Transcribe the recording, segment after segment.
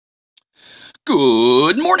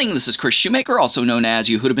Good morning, this is Kris Shoemaker, also known as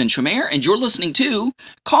Yehudah ben Shomeyr, and you're listening to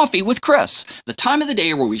Coffee with Kris, the time of the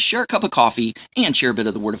day where we share a cup of coffee and share a bit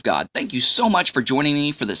of the Word of God. Thank you so much for joining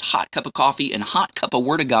me for this hot cup of coffee and hot cup of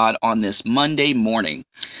Word of God on this Monday morning.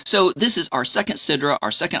 So this is our second Sidra,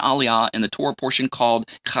 our second Aliyah in the Torah portion called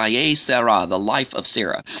Chayei Sarah, the life of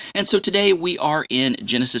Sarah. And so today we are in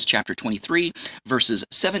Genesis chapter 23, verses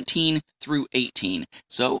 17 through 18.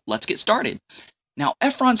 So let's get started. Now,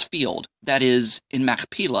 Ephron's field, that is in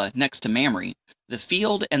Machpelah, next to Mamre, the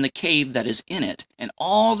field and the cave that is in it, and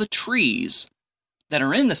all the trees that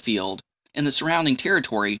are in the field and the surrounding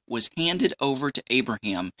territory, was handed over to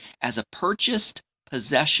Abraham as a purchased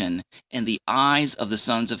possession in the eyes of the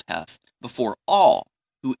sons of Heth, before all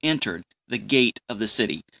who entered the gate of the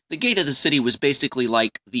city. The gate of the city was basically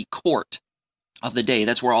like the court of the day.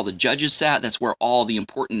 That's where all the judges sat. That's where all the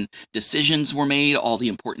important decisions were made, all the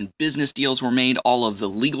important business deals were made, all of the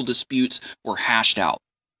legal disputes were hashed out.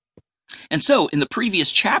 And so, in the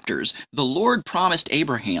previous chapters, the Lord promised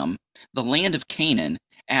Abraham the land of Canaan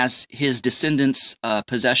as his descendants'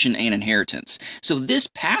 possession and inheritance. So this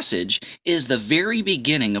passage is the very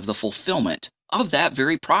beginning of the fulfillment of that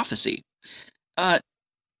very prophecy. All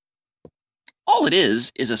it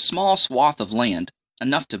is a small swath of land,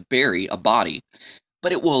 enough to bury a body,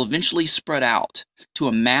 but it will eventually spread out to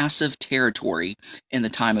a massive territory in the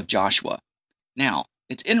time of Joshua. Now,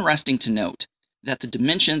 it's interesting to note that the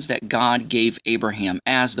dimensions that God gave Abraham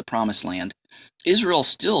as the promised land, Israel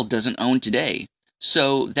still doesn't own today.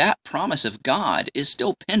 So that promise of God is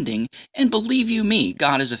still pending, and believe you me,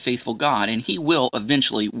 God is a faithful God, and He will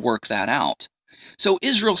eventually work that out. So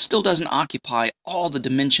Israel still doesn't occupy all the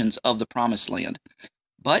dimensions of the promised land,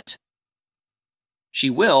 but she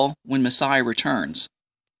will when Messiah returns.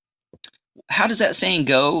 How does that saying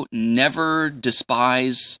go? Never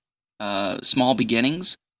despise small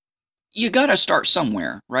beginnings. You gotta start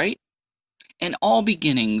somewhere, right? And all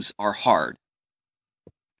beginnings are hard.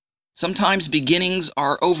 Sometimes beginnings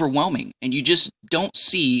are overwhelming and you just don't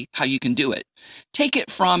see how you can do it. Take it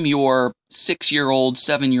from your 6-year-old,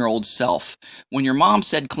 7-year-old self. When your mom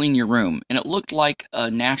said clean your room and it looked like a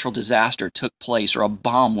natural disaster took place or a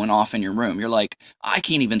bomb went off in your room, you're like, I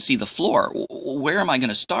can't even see the floor. Where am I going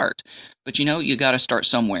to start? But you got to start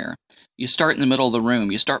somewhere. You start in the middle of the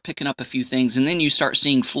room, you start picking up a few things, and then you start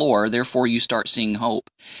seeing floor, therefore you start seeing hope.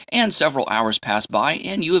 And several hours pass by,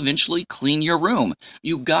 and you eventually clean your room.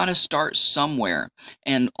 You gotta start somewhere.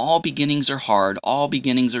 And all beginnings are hard, all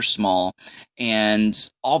beginnings are small, and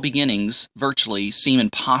all beginnings virtually seem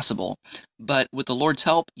impossible. But with the Lord's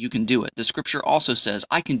help, you can do it. The scripture also says,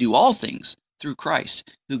 I can do all things through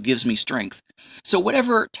Christ, who gives me strength. So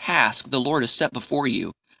whatever task the Lord has set before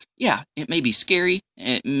you, yeah, it may be scary,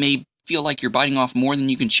 it may feel like you're biting off more than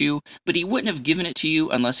you can chew, but He wouldn't have given it to you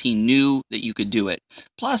unless He knew that you could do it.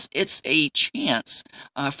 Plus, it's a chance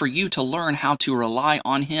for you to learn how to rely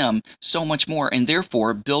on Him so much more, and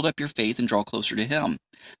therefore build up your faith and draw closer to Him.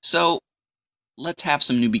 So let's have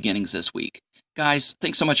some new beginnings this week. Guys,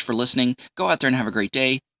 thanks so much for listening. Go out there and have a great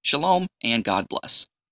day. Shalom, and God bless.